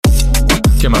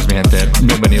¿Qué más, mi gente?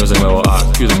 Bienvenidos de nuevo a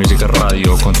Q The Music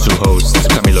Radio con su host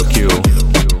Camilo Q.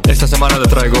 Esta semana te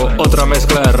traigo otra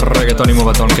mezcla de reggaetón y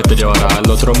movatón que te llevará al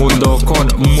otro mundo con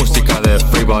música de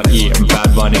Freebot y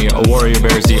Bad Bunny, Warrior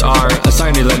Bears DR,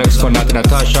 Tiny Lennox con Nat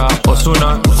Natasha,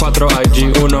 Ozuna,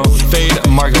 4IG1, Fade,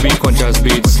 Mark B con Jazz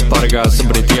Beats, Vargas,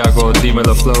 Britiago,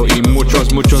 Dímelo Flow y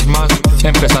muchos más.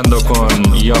 Empezando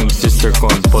con Young Sister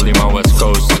con Polima West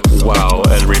Coast. Wow,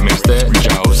 el remix de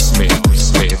Joe Smith.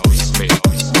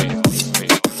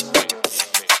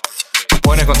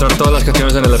 Pueden encontrar todas las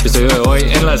canciones en el episodio de hoy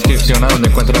en la descripción, a donde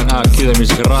encuentran a Q The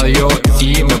Music Radio,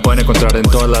 y me pueden encontrar en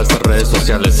todas las redes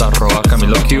sociales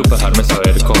 @CamiloQ para dejarme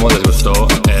saber cómo les gustó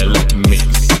el mix.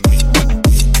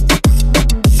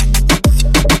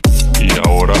 Y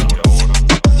ahora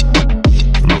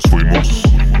nos fuimos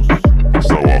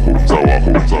hasta abajo.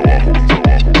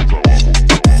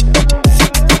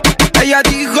 Ella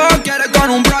dijo quiere con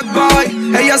un black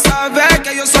boy. Ella sabe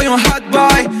que yo soy un hot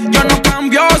boy. Yo no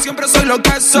cambio, siempre soy lo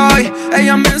que soy.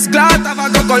 Ella mezcla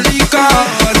tabaco con licor.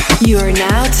 You are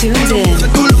now tuned in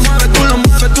Tú lo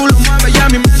mueves y a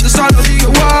mi mente solo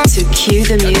digo wow. to Q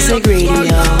The Music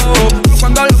Radio.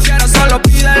 Cuando lo quieras solo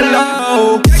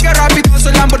pídelo. Llegué rápido,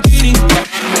 soy Lamborghini.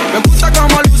 Me gusta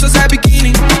como luce ese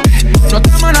bikini. No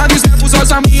temo a nadie, se puso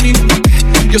esa mini.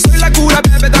 Yo soy la cura,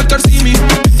 bebé, Dr. Simi.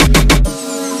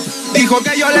 Dijo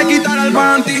que yo le quitara el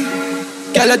panty,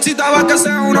 que le excitaba que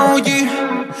sea un OG.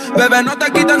 Bebé, no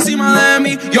te quita encima de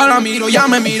mí. Yo la miro, ya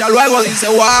me mira, luego dice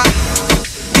wow.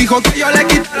 Dijo que yo le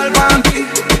quitara el panty,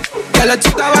 que le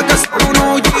excitaba que sea un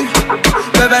OG.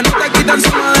 Bebé, no te quita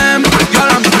encima de mí. Yo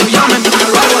la miro, ya me mira,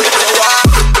 luego dice wow.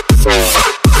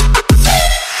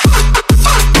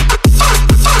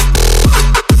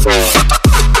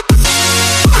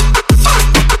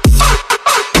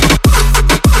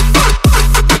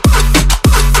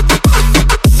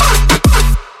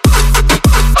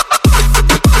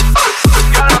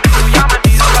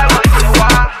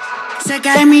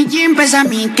 Que mi gym pesa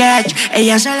mi catch.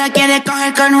 Ella solo quiere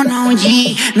coger con un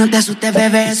OG. No te asustes,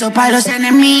 bebé, eso para los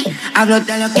enemigos. Hablo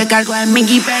de lo que cargo en mi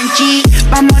Givenchy.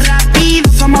 Vamos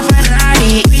rápido como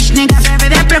Ferrari. Bitch nigga, bebé,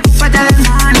 despreocúpate del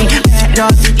money. Pero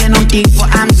tú tienes un tipo,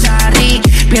 I'm sorry.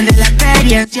 Pierde la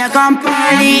experiencia con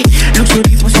Polly.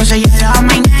 Luxury puso se hielo,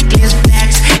 my necklace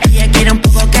flex. Ella quiere un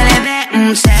poco que le dé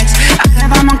un sex. Ahora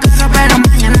vamos en carro, pero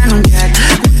mañana en un jet.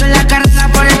 Junto en la carrera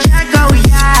por el check, oh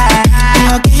yeah.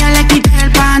 Dijo que ella le quita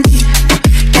el panty,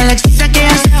 que le excita que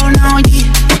ella sea un OG.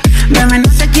 Bebé, no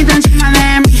te quita encima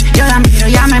de mí. Yo la miro,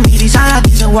 ya me mira y solo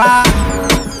dice wow.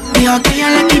 Dijo que ella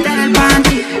le quita el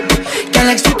panty, que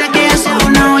le excita que ella sea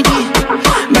un OG.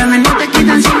 Bebé, no te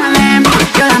quita encima de mí.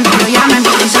 Yo la miro, ya me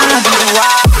mira y solo dice wow.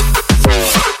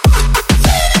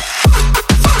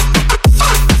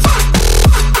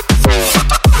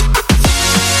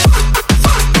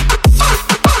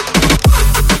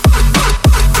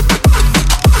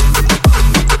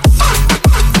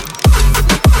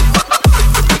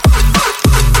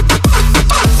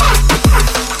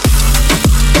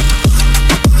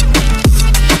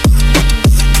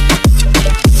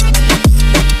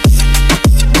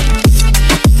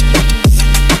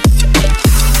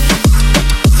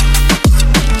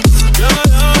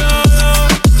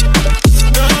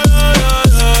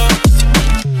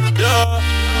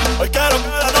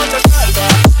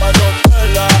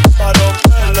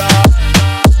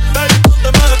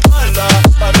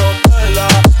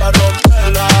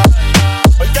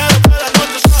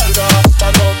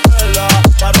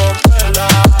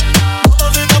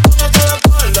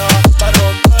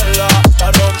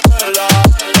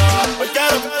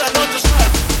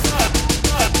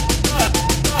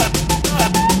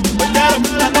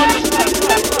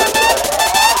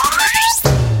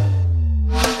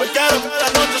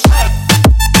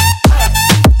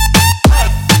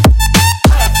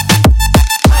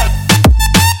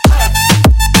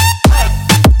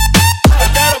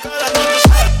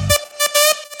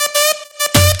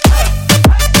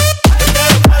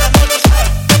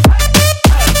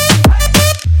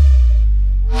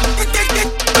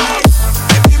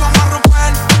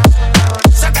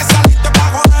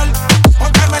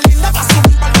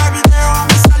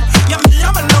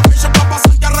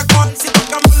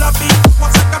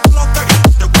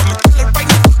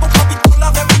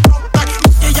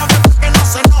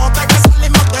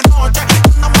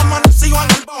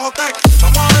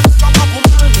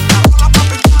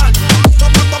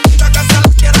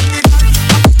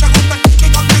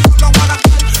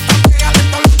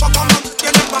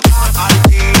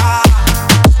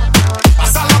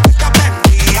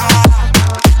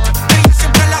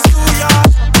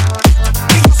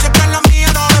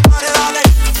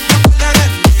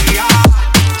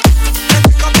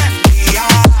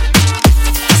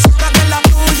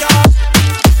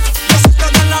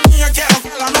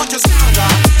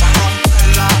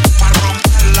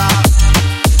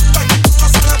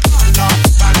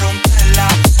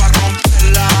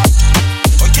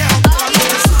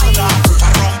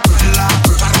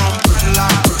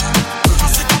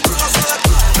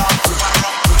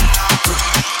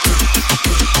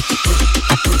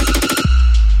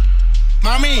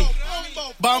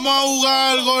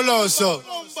 jugar goloso.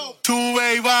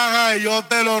 Sube y baja y yo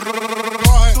te lo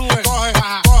coge, sube, coge,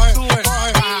 baja, coge, sube,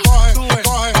 coge, baja, coge, sube,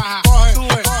 coge, baja, coge,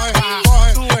 sube, coge, baja,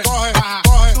 coge, sube, coge, baja,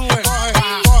 coge, sube, coge,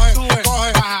 baja, coge, sube,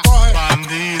 coge, baja, coge.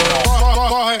 Bandido.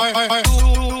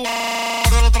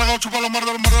 Mordelo trago, chúpalo,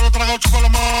 mordelo trago, chúpalo,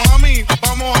 mami.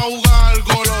 Vamos a jugar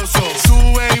goloso.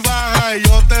 Sube y baja y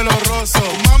yo te lo rozo.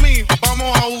 Mami,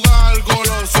 vamos a jugar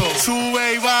goloso.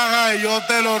 Sube y baja y yo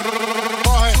te lo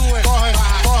coge, sube, coge,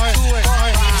 baja, coge, sube, coge,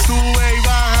 baja. Sube y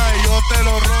baja y yo te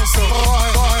lo rozo.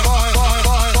 Coge, coge, coge, coge, coge,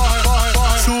 coge,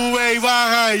 coge. Sube y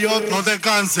baja y yo no te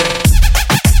canses.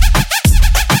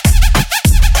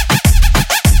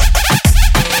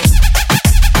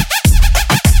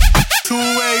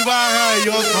 Sube y baja y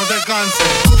yo no te canses.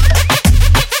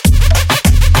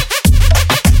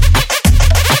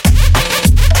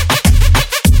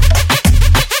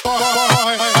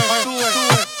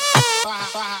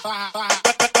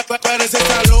 Eres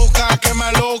esa loca que me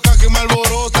aloca, que me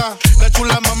alborota. La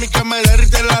chula mami que me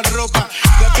derrite la ropa.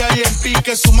 La que hay en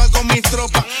pique suma con mis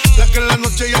tropas. La que en la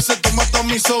noche ya se toma toda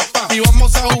mi sopa. Y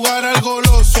vamos a jugar al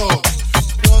goloso.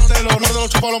 Yo te lo muerdo,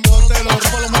 chupo los botelos,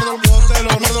 chupo los muerdo, te lo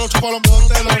muerdo, chupo los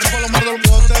botelos, chupo los muerdo,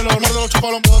 te lo muerdo,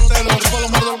 chupo los botelos, chupo los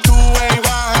muerdo. Sube y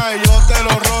baja y yo te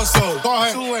lo rozo.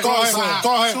 Coge, coge, coge,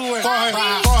 coge, coge,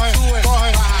 coge, sube,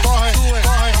 coge, coge, sube,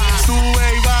 coge. Sube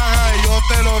y baja y yo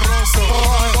te lo rozo.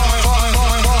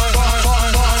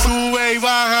 Sube y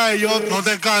baja y yo no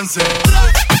te canses.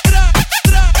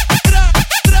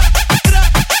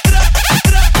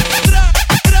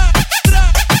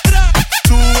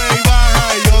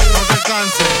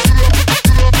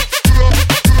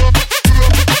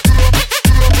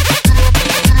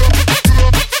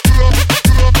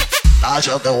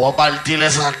 Yo te voy a partir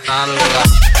esa nalga.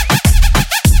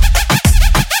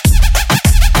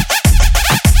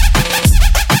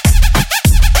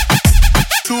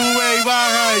 Sube y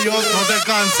baja y yo no te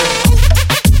canses.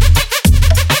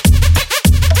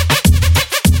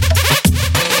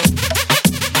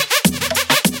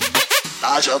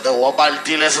 Yo te voy a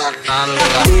partir esa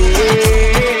nalga.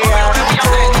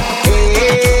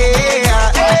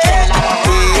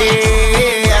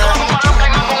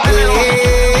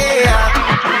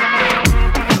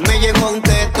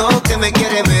 Que me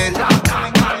quiere ver,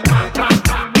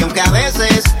 y aunque a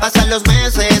veces pasan los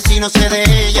meses y no sé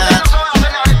de ella,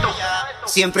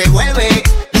 siempre vuelve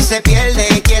y se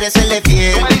pierde, quiere serle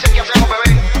fiel.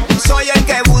 Soy el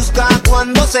que busca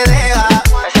cuando se deja,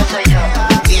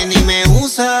 viene y me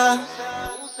usa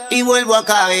y vuelvo a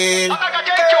caer.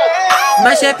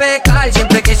 Me hace pecar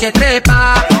siempre que se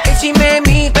trepa. Y si me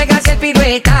pega hacer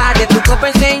pirueta. De tu copa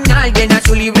enseñar, llena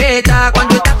su libreta.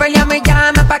 Cuando esta pelea me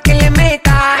llama pa' que le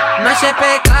meta. Me hace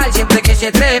pecar siempre que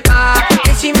se trepa.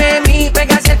 Y si me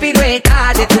pega hacer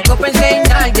pirueta. De tu copa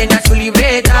enseñar, llena su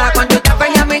libreta. Cuando esta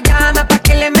pelea me llama pa'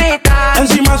 que le meta.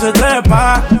 Encima se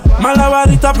trepa,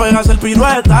 malabarista pega hacer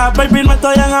pirueta. Baby, no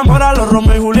estoy enamorado, los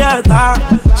Romeo y Julieta.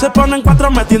 Se ponen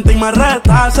cuatro, me tienta y me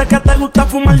reta. Sé que te gusta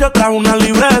fumar, yo trajo una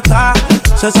libreta.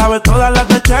 Se sabe todas las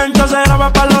de Chencho, se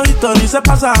graba pa' los historias y se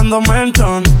pasa dando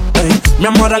mention. Ey, mi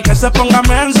amor, al que se ponga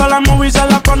menso, la movie se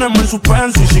la ponemos en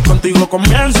suspenso. Y si contigo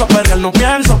comienzo a perder, no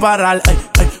pienso parar. Ey,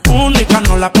 ey, única,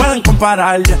 no la pueden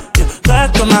comparar. Yeah, yeah. De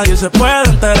esto nadie se puede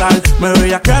enterar. Me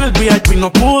veía que en el VIP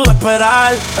no pude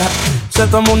esperar. Se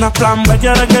toma una plan B,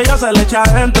 quiere que yo se le eche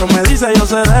adentro. Me dice yo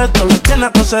sé de esto, lo tiene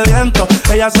todo sediento.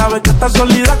 Ella sabe que está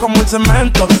sólida como el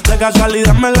cemento. De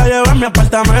casualidad me la llevo en mi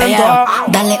apartamento.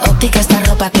 Dale óptica a esta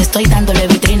ropa que estoy dándole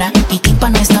vitrina. Y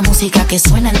tímpano esta música que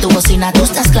suena en tu bocina. Tú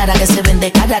estás clara que se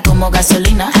vende cara como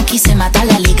gasolina. Aquí se mata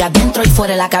la liga dentro y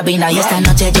fuera de la cabina. Y esta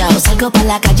noche ya salgo pa'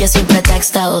 la calle sin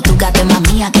pretexto. Tu gata es más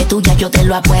mía que tuya, yo te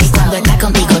lo apuesto. Cuando está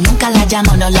contigo nunca la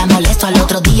llamo, no la molesto. Al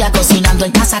otro día cocinando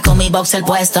en casa con mi boxer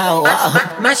puesto.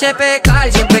 Me hace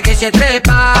pecar siempre que se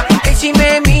trepa. Y si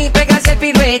me pega hacer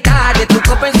pirueta. De tu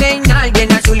copa enseñar,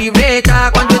 llena su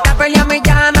libreta. Cuando esta pelea me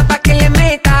llama pa' que le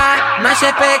meta. Me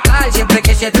hace pecar siempre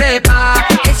que se trepa.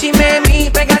 Y si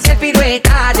me pega hacer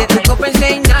pirueta. De tu copa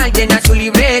enseñar, llena su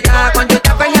libreta. Cuando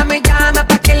esta pelea me llama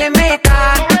pa' que le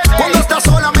meta. Cuando está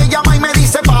sola me llama y me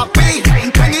dice papi,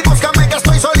 ven y búscame que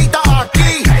estoy solita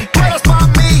aquí. Tú eres pa'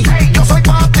 mí, yo soy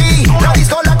pa' ti. La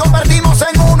disco la convertimos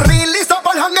en un reel. Lista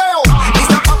para el jangueo,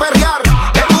 lista pa' perrear.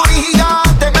 El booty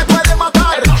gigante me puede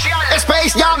matar.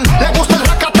 Space Jam, le gusta el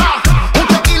racata. Un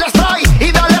tequila strike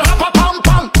y dale rapa pam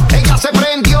pam. Ella se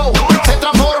prendió, se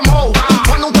transformó.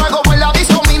 Cuando un trago en la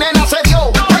disco mi nena se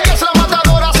dio. Ella es la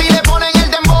matadora si le ponen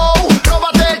el dembow.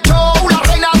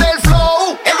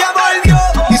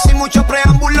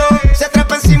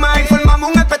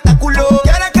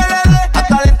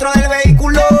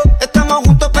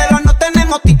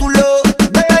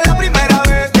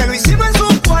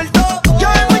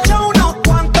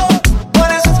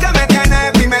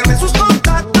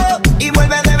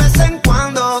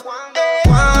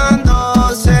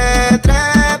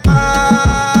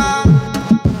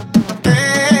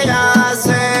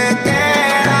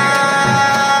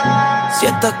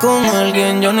 estás con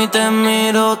alguien, yo ni te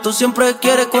miro. Tú siempre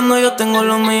quieres cuando yo tengo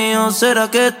lo mío. ¿Será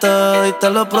que está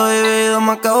diste lo prohibido?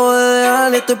 Me acabo de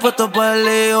dejar y estoy puesto para el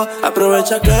lío.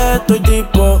 Aprovecha que estoy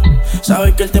tipo.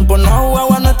 Sabes que el tiempo no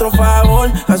juega a nuestro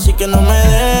favor, así que no me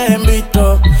dejen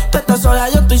visto. Tú estás sola,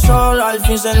 yo estoy solo, al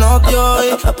fin se nos dio.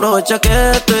 Aprovecha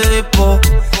que estoy tipo.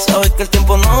 Sabes que el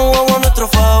tiempo no juega a nuestro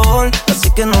favor,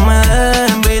 así que no me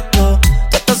dejen visto.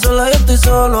 Tú estás sola, yo estoy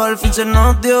solo, al fin se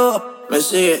nos dio. Me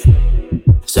sigue,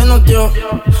 se notió,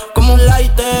 como un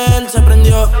lighter se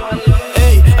prendió.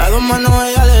 Ey, a dos manos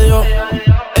ella le dio.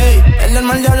 Ey, el del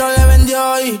mal diablo le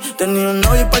vendió. Y tenía un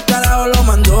novio y pa'l carajo lo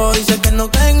mandó. Dice que no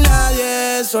cree en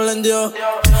nadie, solo en Dios.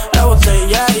 La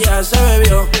botella ya se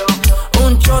bebió,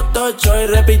 un chotocho y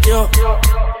repitió.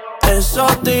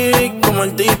 Exotic como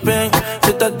el tipen,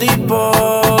 si estás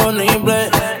disponible,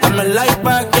 dame like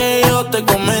pa' que yo te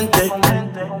comente.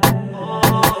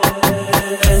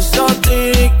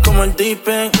 Exotic como el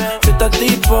tipen, si estás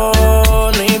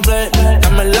disponible,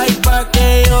 dame like pa'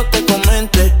 que yo te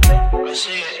comente.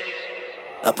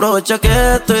 Aprovecha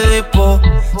que estoy dispo.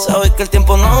 Sabes que el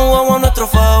tiempo no juega a nuestro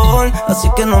favor, así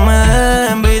que no me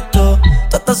dejen visto.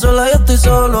 Tú estás sola, yo estoy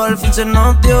solo, al fin se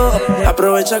nos dio.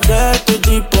 Aprovecha que estoy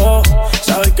tipo.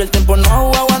 Sabes que el tiempo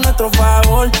no juega a nuestro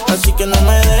favor, así que no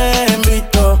me dejen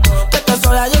visto. Tú estás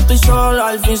sola, yo estoy solo,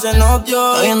 al fin se nos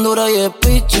dio. Está bien dura y es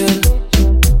pitcher.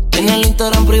 Tiene el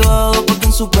Instagram privado porque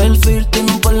en su perfil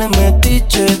tiene un par de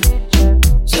metiches.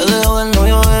 Se dejó del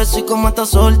novio ese y como está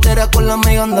soltera con la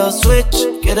amiga anda switch.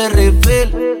 Quiere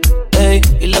refill, ey,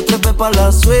 y la trepe pa'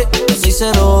 la suite.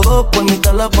 602 por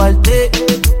mitad la parte,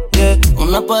 yeah.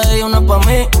 Una pa' ella, una pa'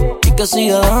 mí, y que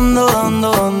siga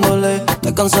dándole.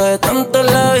 Te cansas de tanto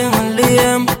la en el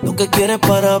DM. Lo que quieres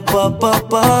para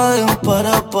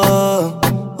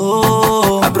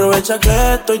oh. Aprovecha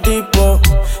que estoy tipo.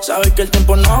 Sabes que el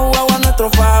tiempo no juega a nuestro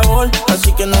favor,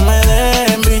 así que no me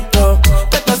dejen visto.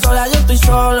 Tú estás sola, yo estoy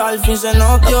solo, al fin se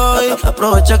nos dio.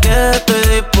 Aprovecha que estoy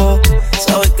dispo.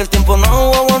 Sabes que el tiempo no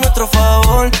juega a nuestro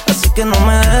favor, así que no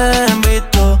me dejen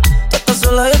visto. Tú estás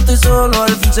sola, yo estoy solo,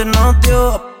 al fin se nos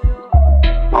dio.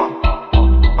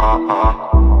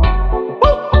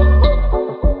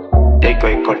 Jacob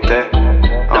y Cortés.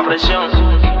 La presión.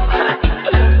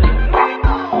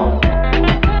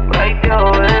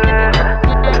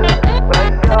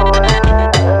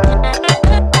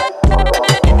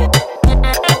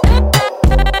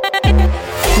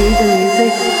 Cue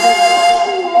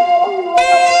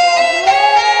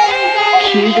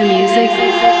the music.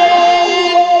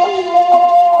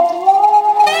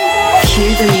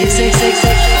 Cue the music.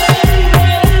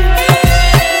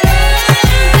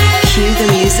 Cue the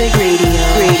music radio.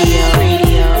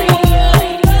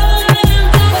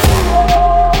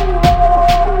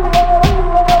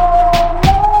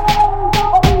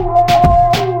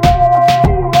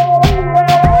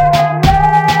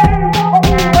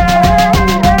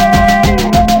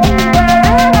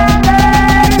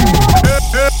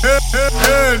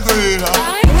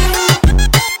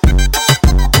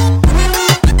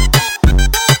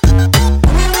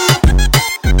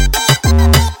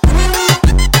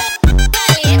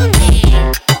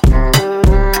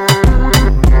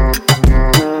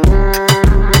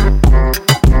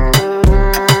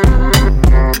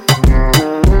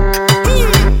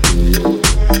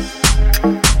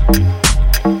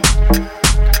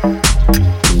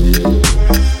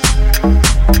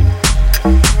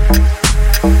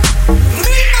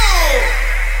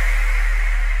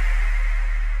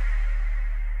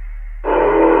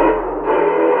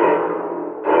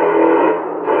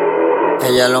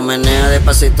 Ella lo menea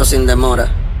despacito sin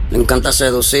demora. Le encanta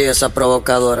seducir esa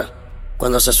provocadora.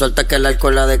 Cuando se suelta que el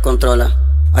alcohol la descontrola,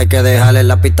 hay que dejarle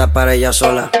la pista para ella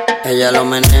sola. Ella lo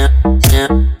menea,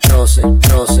 roce,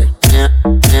 roce, roce,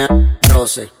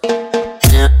 roce,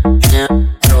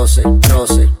 roce,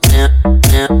 roce,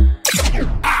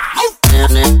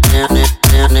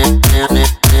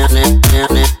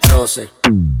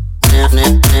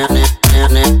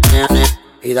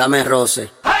 y dame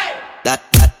roce.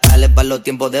 Dale pa' los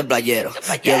tiempos de playero.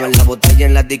 Lleven la botella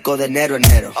en la disco de enero.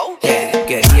 Yeah.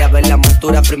 Quería ver la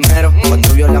montura primero.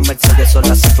 Cuando vio la Mercedes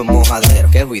sola se fue mojadero.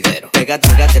 Qué juidero. Pégate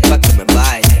pa' que me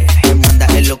baile. Me manda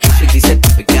el loquillo y dice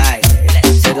papi cae.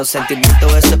 Cero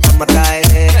sentimiento, ese pa' matar.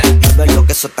 No ves lo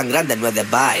que eso tan grande, no es de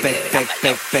baile.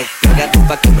 Pégate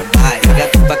pa' que me baile.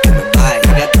 Pégate pa' que me baile.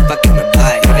 Pégate pa' que me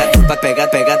baile. Pégate pa'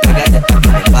 que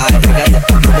me baile.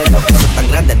 No ves lo que eso tan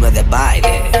grande, no es de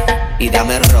baile. Y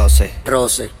dame roce,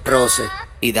 roce, roce.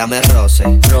 Y dame roce,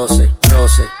 roce,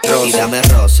 roce, roce. Y dame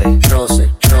roce,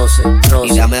 roce, roce, roce.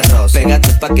 Y dame roce.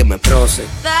 Pégate pa' que me roce.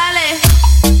 Dale.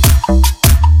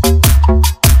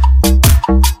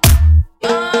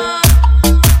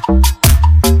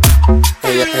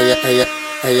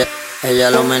 Ella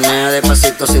lo menea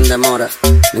despacito sin demora.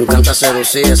 Me encanta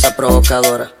seducir esa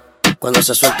provocadora. Cuando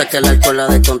se suelta que el alcohol la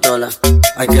descontrola.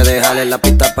 Hay que dejarle la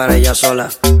pista para ella sola.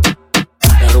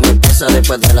 La rumba empieza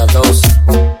después de las 12.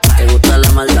 Te gusta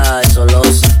la maldad, eso lo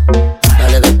sé.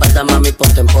 Dale de espalda, mami,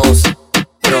 ponte en pose.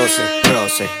 Proce,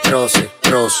 proce, proce,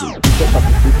 proce.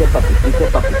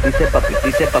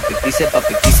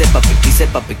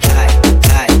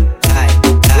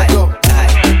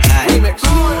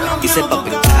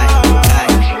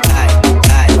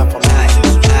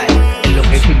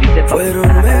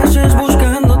 Fueron meses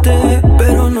buscándote,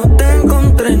 pero no te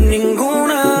encontré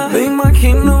ninguna. Me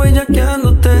imagino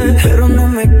bellaqueándote, pero no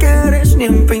me quieres ni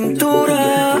en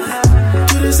pintura.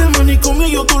 Tú eres el manicomio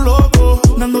y yo tu loco.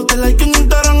 Dándote like en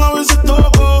Instagram a veces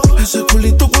toco. Ese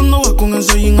culito cuando vas con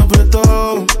ese jean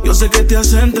apretado. Yo sé que te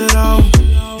has enterado.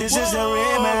 This is the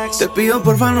remix. Te pido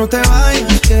porfa no te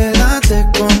vayas, quédate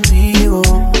conmigo.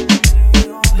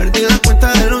 Perdí la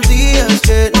cuenta de los días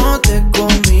que no te he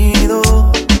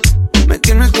comido. Me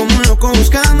tienes como un loco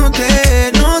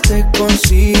buscándote, no te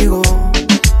consigo.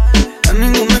 A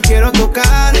ninguna quiero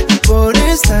tocar por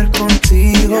estar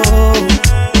contigo.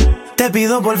 Te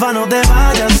pido porfa no te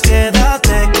vayas,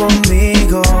 quédate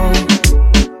conmigo.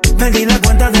 Perdí la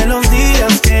cuenta de los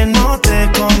días que no te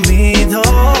he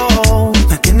comido.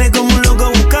 Me tienes como un loco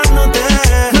buscándote,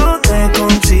 no te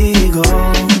consigo.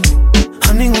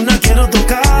 A ninguna quiero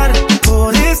tocar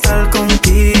por estar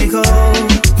contigo.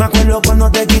 Me acuerdo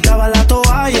cuando te quitaba la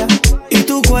toalla y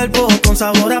tu cuerpo con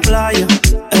sabor a playa.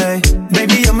 Ey,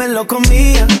 baby, yo me lo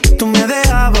comía, tú me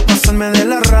dejabas pasarme de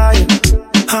la raya.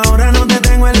 Ahora no te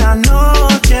tengo en la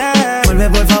noche. Vuelve,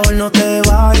 por favor, no te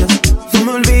vayas. No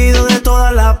me olvido de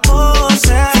todas las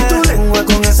poses y tu lengua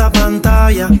con esa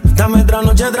pantalla. Dame otra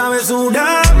noche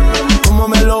travesura, como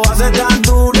me lo hace tan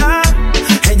dura.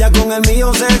 Ella con el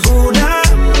mío se jura.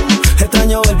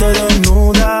 Extraño verte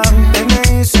desnuda.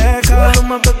 Me seca,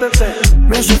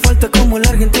 me hace falta como el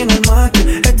argentino el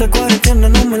mate. Esta cuarentena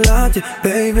no me late,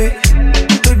 baby.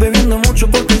 Estoy bebiendo mucho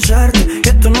por pensarte y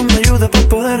esto no me ayuda para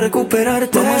poder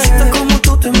recuperarte. Mamacita, como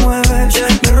tú te mueves,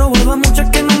 me he robado a muchas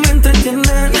que no me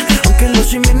entretienen. Aunque lo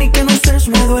sin ni que no estés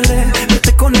me duele.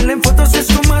 Verte con él en fotos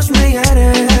eso más me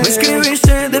hiere. Me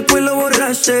escribiste, después lo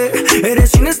borraste.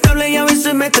 Eres inestable y a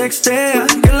veces me textea.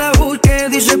 Que la busque,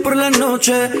 dice por la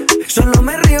noche. Solo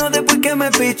me río después que me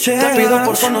picheas. Te pido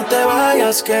por favor no te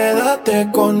vayas,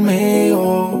 quédate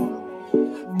conmigo.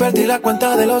 Perdí la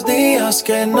cuenta de los días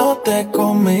que no te he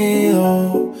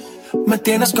comido. Me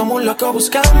tienes como un loco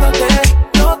buscándote,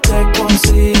 no te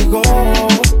consigo.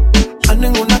 A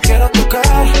ninguna quiero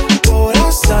tocar por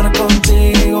estar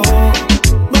contigo.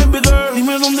 Baby girl,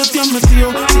 dime dónde te has metido.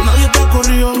 Si nadie te ha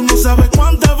corrido, tú no sabes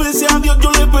cuántas veces a Dios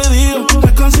yo le he pedido.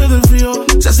 Me cansé del frío,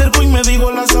 se acercó y me dijo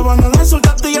la sábana la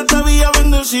soltaste y ya te había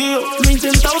bendecido. Lo he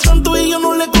intentado tanto y yo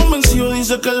no le he convencido.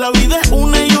 Dice que la vida es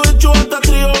una y yo he hecho hasta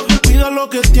trío. Cuida lo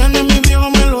que tiene, mi viejo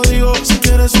me lo digo. Si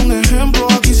quieres un ejemplo,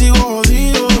 aquí sigo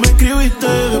jodido. Me escribiste,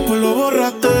 después lo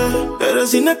borraste.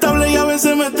 Eres inestable y a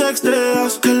veces me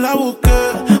texteas. Que la busqué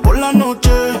por la noche,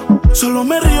 solo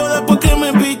me río después que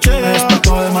me picheas. Me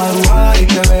desperto de madrugada y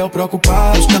te veo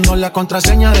preocupada, buscando la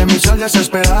contraseña de mi cel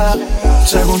desesperada.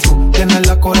 Según tú, tienes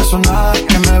la corazonada,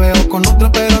 que me veo con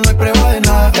otra pero no hay prueba de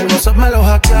nada. El WhatsApp me lo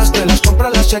hackeaste, las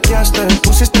compras las chequeaste.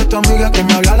 Pusiste a tu amiga que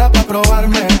me hablara pa'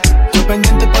 probarme. Yo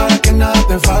pendiente para que nada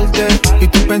te falte y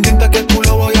tú pendiente que el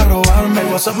culo voy a robarme. El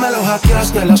WhatsApp me lo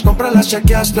hackeaste, las compras las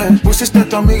chequeaste. Pusiste a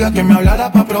tu amiga que me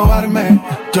hablara pa' probarme.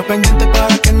 Yo pendiente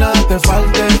para que nada te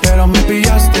falte, pero me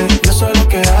pillaste, y eso es lo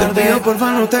que arde. Te pido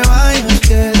porfa no te vayas,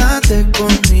 quédate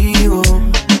conmigo.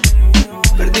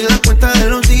 Perdí la cuenta de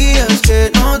los días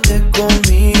que no te he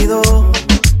comido.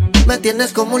 Me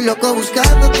tienes como un loco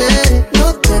buscándote,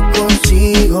 no te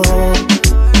consigo.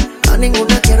 A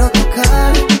ninguna quiero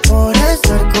tocar por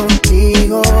estar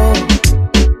contigo.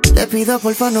 Te pido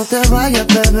porfa no te vayas,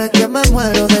 bebé, que me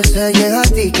muero de sed. Llega a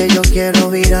ti que yo quiero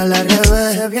virar al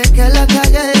revés. Sé bien que la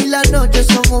calle y la noche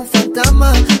son un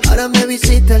fantasma. Ahora me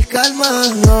visita el calma.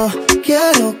 No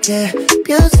quiero que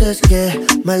pienses que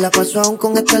me la paso aún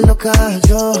con esta loca.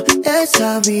 Yo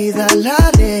esa vida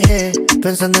la dejé,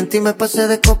 pensando en ti me pasé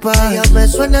de copa. Ya me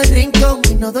suena el ringtone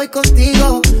y no doy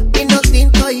contigo. Vino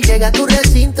tinto y llega a tu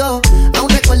recinto. Aún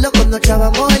recuerdo cuando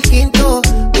echábamos el quinto.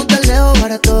 Tú te lejos,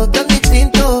 ahora todo tan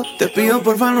distinto. Te pido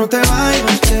porfa no te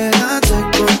vayas, quédate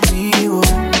conmigo.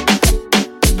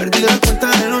 Perdí la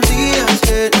cuenta de los días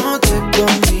que no te he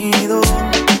comido.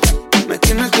 Me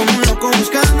tienes como un loco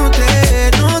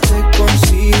buscándote, no te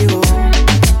consigo.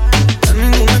 A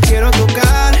ninguna quiero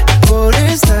tocar por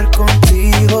estar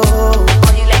contigo.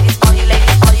 All you ladies, all you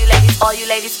ladies, all you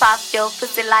ladies, pop your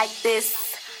pussy like this.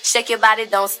 Shake your body,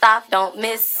 don't stop, don't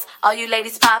miss. All you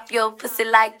ladies pop your pussy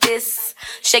like this.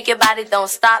 Shake your body, don't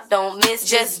stop, don't miss.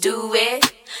 Just do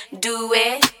it, do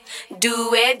it, do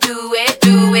it, do it,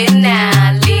 do it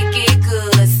now. Lick it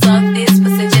good, suck this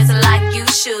pussy just like you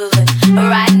should.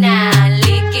 Right now,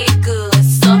 lick it good,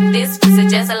 suck this pussy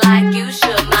just like you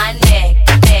should. My neck,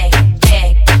 neck,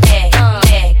 neck, neck,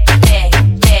 neck, neck,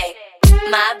 neck.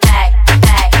 My back,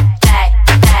 back, back,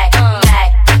 back,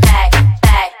 back, back,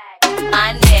 back.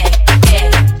 My neck,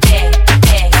 neck, neck,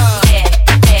 neck, neck,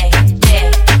 neck, neck,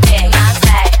 neck. My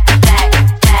back, back,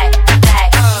 back,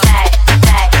 back, back,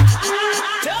 back.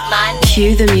 My neck.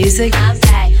 Cue the music. My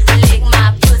back, lick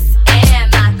my pussy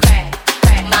and my crack,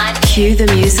 crack. My neck. Cue the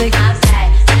music. My back,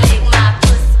 lick my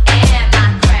pussy and my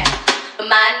crack.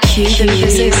 My neck. Cue the music.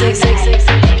 Lick my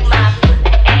pussy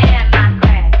and my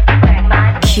crack, crack. My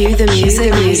neck. Cue the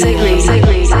music. Music.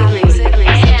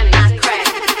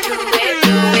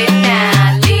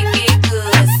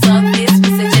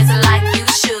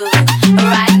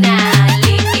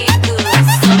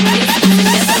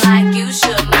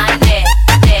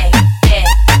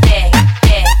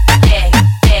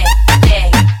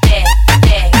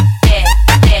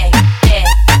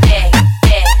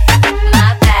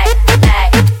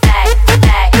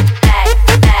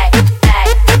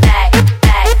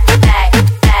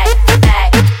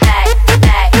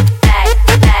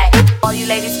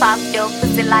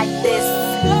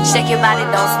 Shake your body,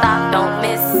 don't stop, don't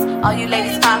miss. All you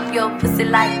ladies pop your pussy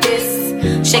like this.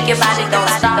 Shake your body, don't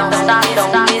stop, don't stop,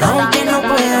 don't miss. Aunque no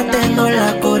pueda, tengo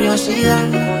la curiosidad.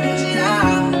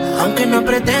 Aunque no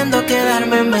pretendo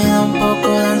quedarme, me da un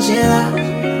poco de ansiedad.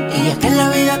 Y es que en la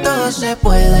vida todo se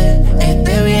puede,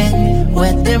 esté bien o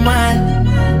esté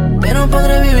mal. Pero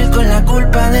podré vivir con la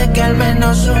culpa de que al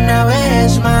menos una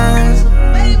vez más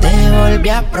te volví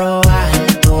a probar.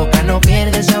 Tu boca no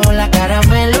pierde sabor, la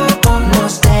caramelo.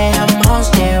 Nos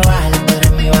dejamos llevar. Tú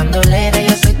eres mi bandolera,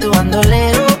 yo soy tu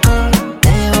bandolero.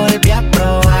 Te volví a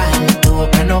probar. Tu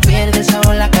boca no pierde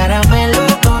sabor, la caramelo.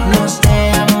 Nos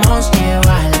dejamos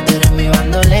llevar. Tú eres mi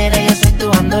bandolera, yo soy tu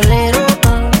bandolero.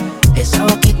 Esa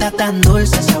boquita tan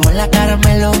dulce, sabor la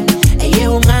caramelo. Ella es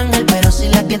un ángel, pero si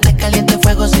la tienda es caliente,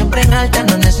 fuego siempre en alta,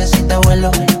 no necesita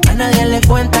vuelo. A nadie le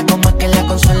cuenta cómo es que la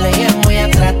consola ella es muy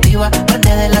atractiva.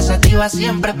 Prende de la sativa,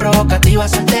 siempre provocativa.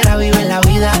 Soltera vive la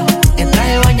vida, en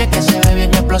traje de baño que se ve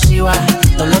bien explosiva.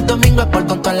 Todos los domingos es por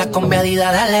con toda la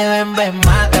conviadida. Dale, ven, ven,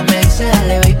 mátame. Dice,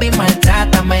 dale, baby,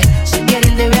 maltrátame. Si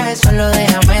quieres ir de viaje, solo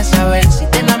déjame saber. Si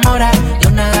te enamoras, yo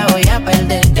nada voy a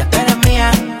perder. Ya tú eres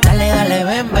mía, dale, dale,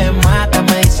 ven, ven,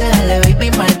 mátame. Dice, dale,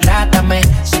 baby, maltrátame.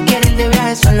 Si quieres ir de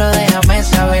viaje, solo déjame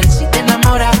saber. Si te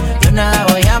enamoras, yo nada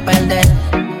voy a perder.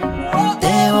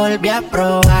 Te volví a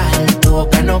probar. Tu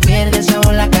boca no pierde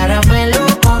sabor, la caramelo.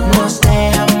 Nos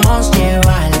dejamos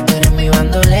llevar. Tú eres mi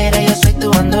bandolera, yo soy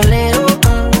tu bandolero.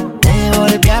 Te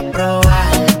volví a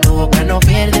probar. Tu boca no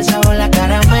pierde sabor, la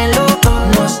caramelo.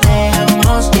 Nos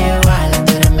dejamos llevar.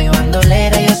 Tú eres mi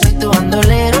bandolera, yo soy tu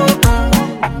bandolero.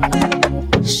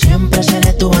 Siempre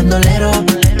seré tu bandolero.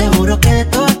 Te juro que de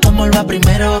todo tu amor va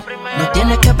primero. No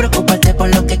tienes que preocuparte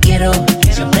por lo que quiero.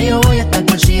 Siempre yo voy a estar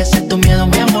por si ese es tu miedo.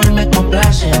 Mi amor me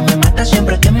complace, me mata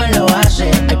siempre que me lo hace.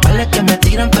 Hay pales que me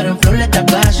tiran pero en flor le da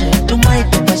clase. Tu madre y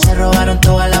tu pues se robaron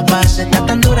todas las bases. Está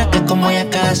tan dura que como ella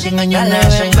cada 100 años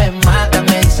nace. Ven,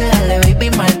 mátame, dice dale baby,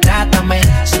 maltrátame.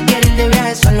 Si quieres ir de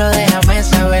viaje solo déjame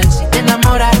saber. Si te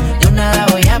enamoras yo nada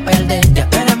voy a perder. Ya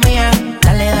tú eres mía,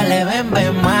 dale, dale, ven,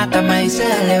 ven, mátame. Dice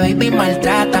dale baby,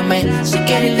 maltrátame. Si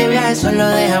quieres ir de viaje solo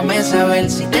déjame saber.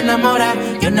 Si te enamoras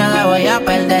yo nada voy a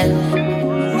perder.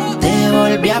 Te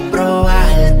volví a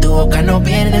probar. Tu boca no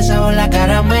pierde sabor, la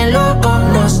caramelo.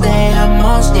 Nos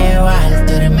dejamos llevar.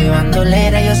 Tú eres mi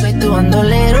bandolera, yo soy tu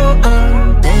bandolero.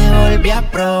 Te volví a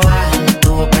probar.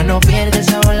 Tu boca no pierde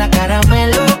sabor, la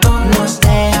caramelo. Nos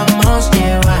dejamos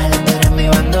llevar. Tú eres mi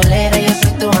bandolera, yo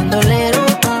soy tu bandolero.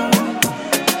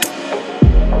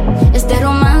 Este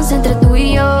romance entre tú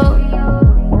y yo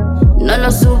no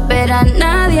lo supera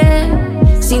nadie.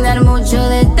 Sin dar mucho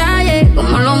detalle,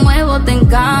 como lo muevo te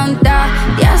encanta.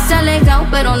 Te has alejado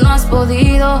pero no has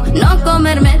podido. No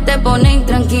comerme te pone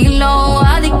intranquilo.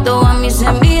 Adicto a mis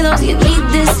gemidos y en mi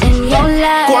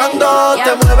deseniolar. Cuando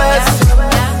te mueves,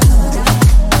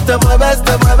 te mueves,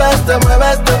 te mueves, te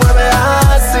mueves, te mueves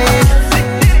así,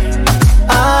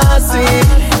 así.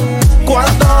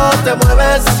 Cuando te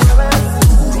mueves,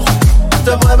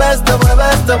 te mueves, te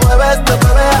mueves, te mueves, te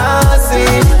mueves así,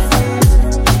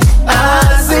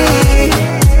 así.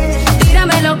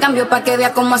 Tíramelo, cambio pa' que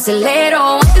vea cómo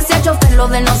acelero. Antes sea chofer, lo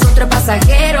de nosotros es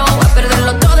pasajero. A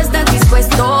perderlo todo estás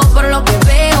dispuesto. Por lo que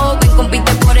veo, ven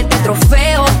compite por este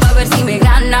trofeo. Pa' ver si me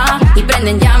gana y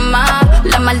prenden llamas.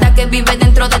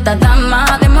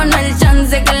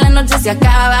 se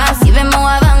acaba. Si vemos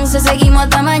avance, seguimos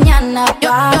hasta mañana.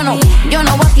 Yo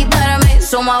no voy a quitarme,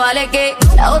 somos vale que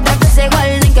la otra que se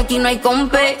guarden, que aquí no hay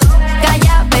compe.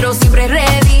 Calla, pero siempre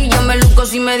ready. Yo me luco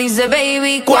si me dice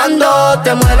baby. Cuando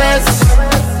te mueves,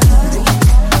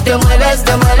 te mueves,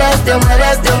 te mueves, te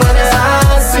mueves, te mueves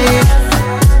así,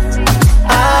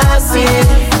 así.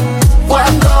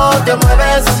 Cuando te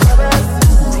mueves,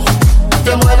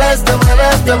 te mueves, te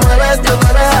mueves, te mueves, te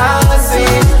mueves así,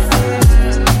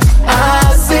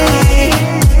 así.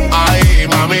 Ay,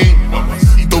 mami,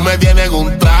 tú me tienes en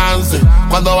un trance.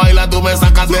 Cuando bailas tú me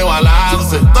sacas de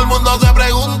balance. Todo el mundo se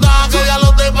pregunta qué ya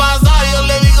lo te pasa. Y yo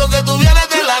le digo que tú vienes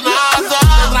de la NASA.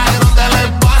 Te trajeron del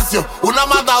espacio, una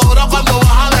matadora cuando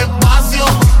baja despacio.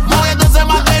 Moviendo ese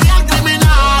material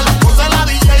criminal. Puse la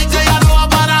DJ que ya no va a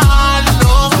parar.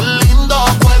 No, lindo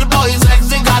cuerpo y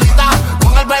sexy carita.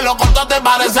 Con el pelo corto te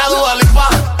parece a Dua Lipa.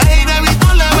 Es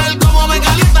inevitable ver cómo me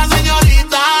calienta,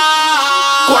 señorita.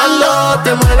 Cuando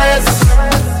te mueves,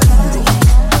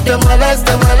 te mueves,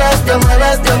 te mueves, te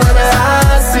mueves, te mueves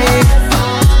así,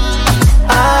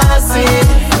 así.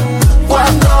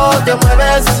 Cuando te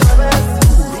mueves,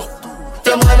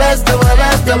 te mueves, te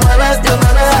mueves, te mueves, te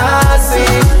mueves así,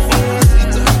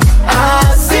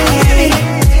 así.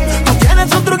 Tú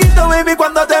tienes un truquito, baby,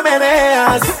 cuando te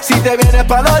meneas. Si te vienes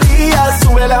pa' la orilla,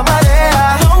 sube la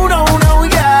marea. No, no, no,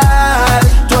 yeah.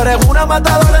 Tú eres una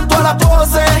matadora en todas las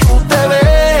poses. Tú te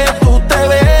ves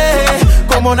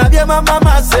como nadie más,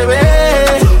 mamá, se ve.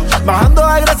 Bajando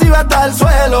agresiva hasta el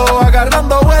suelo,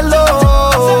 agarrando vuelo.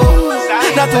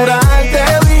 Natural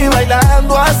te vi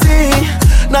bailando así.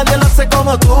 Nadie lo hace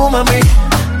como tú, mami.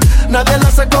 Nadie lo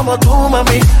hace como tú,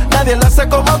 mami. Nadie lo hace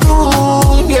como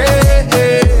tú, yeah.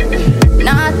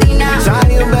 Natina,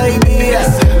 Zion, baby,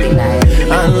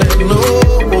 and let me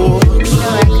know.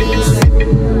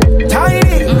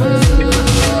 Tiny,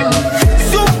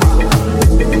 super,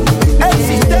 el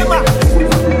sistema.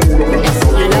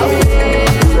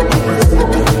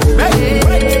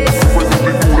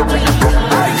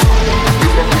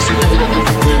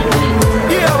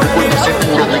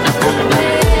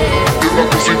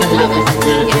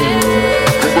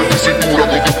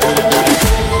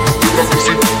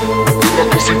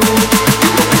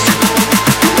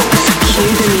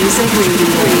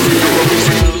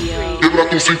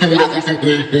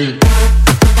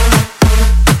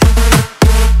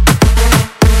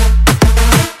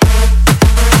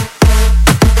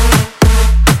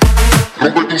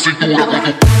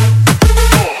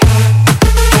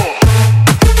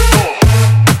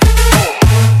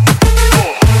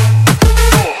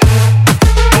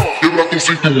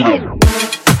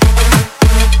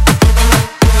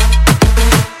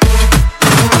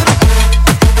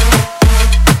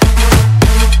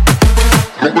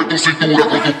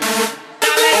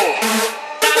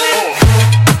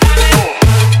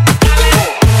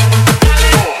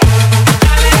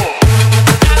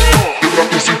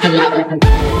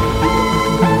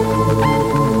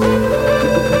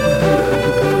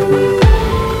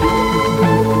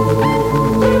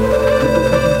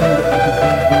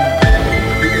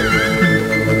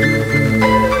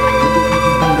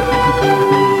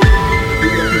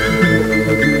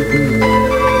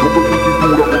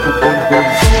 cintura con tu pum pum.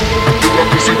 Rompe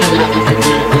tu cintura con tu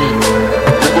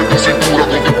quiebra tu cintura.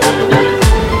 Rompe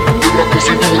tu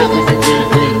cintura con tu quiebra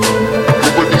tu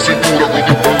cintura con tu cintura con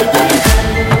tu pum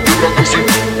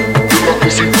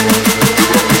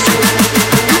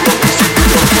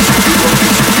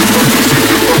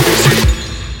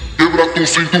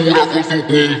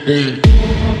pum.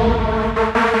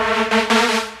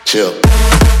 Chill.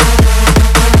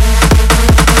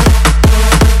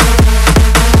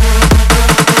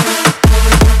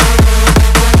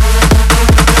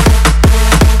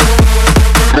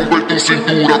 Rompe tu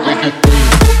cintura con tu pum.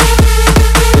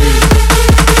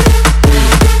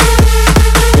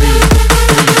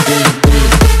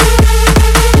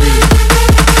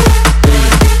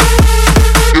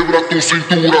 Quiebra tu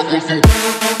cintura con tu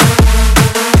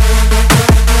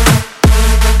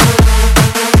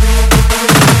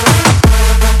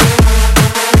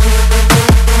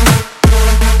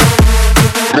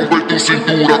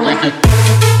cintura con tu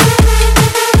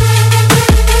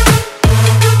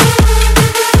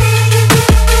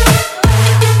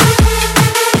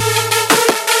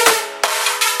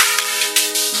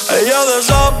ella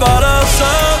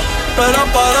desaparece, pero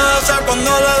aparece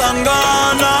cuando le dan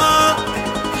ganas.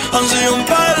 Han sido un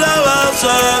par de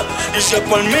veces, y si es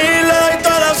por miles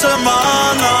toda la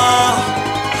semana.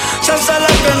 Se hace la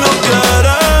que no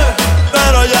quiere,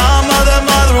 pero llama de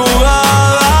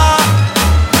madrugada.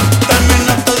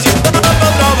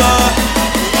 Otra vez,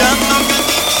 viendo que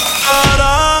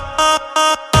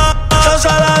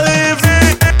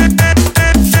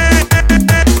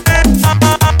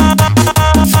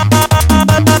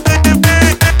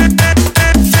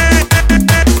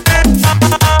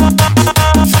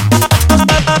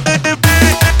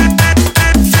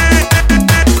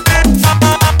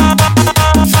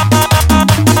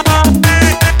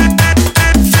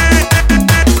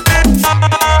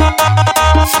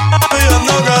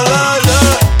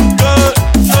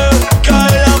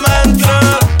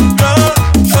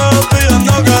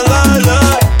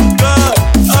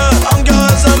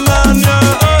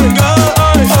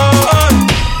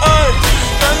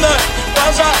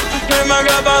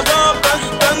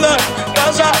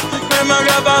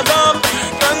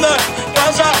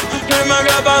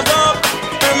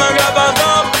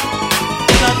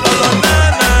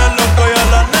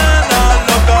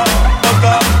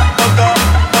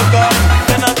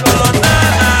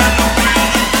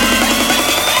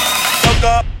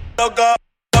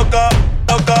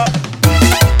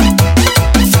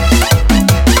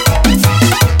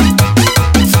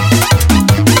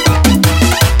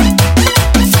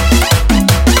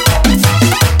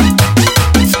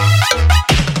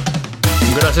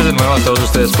Gracias de nuevo a todos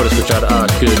ustedes por escuchar a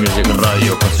Q The Music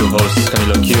Radio con su host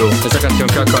Camilo Q. Esta canción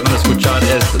que acaban de escuchar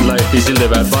es La Difícil de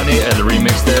Bad Bunny, el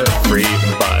remix de Free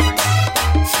Bad.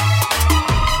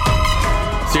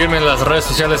 Sígueme en las redes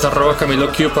sociales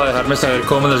 @CamiloQ para dejarme saber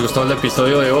cómo les gustó el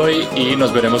episodio de hoy y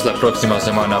nos veremos la próxima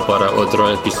semana para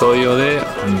otro episodio de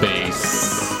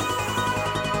Bass.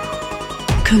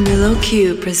 Camilo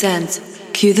Q presents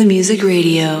Q The Music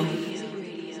Radio.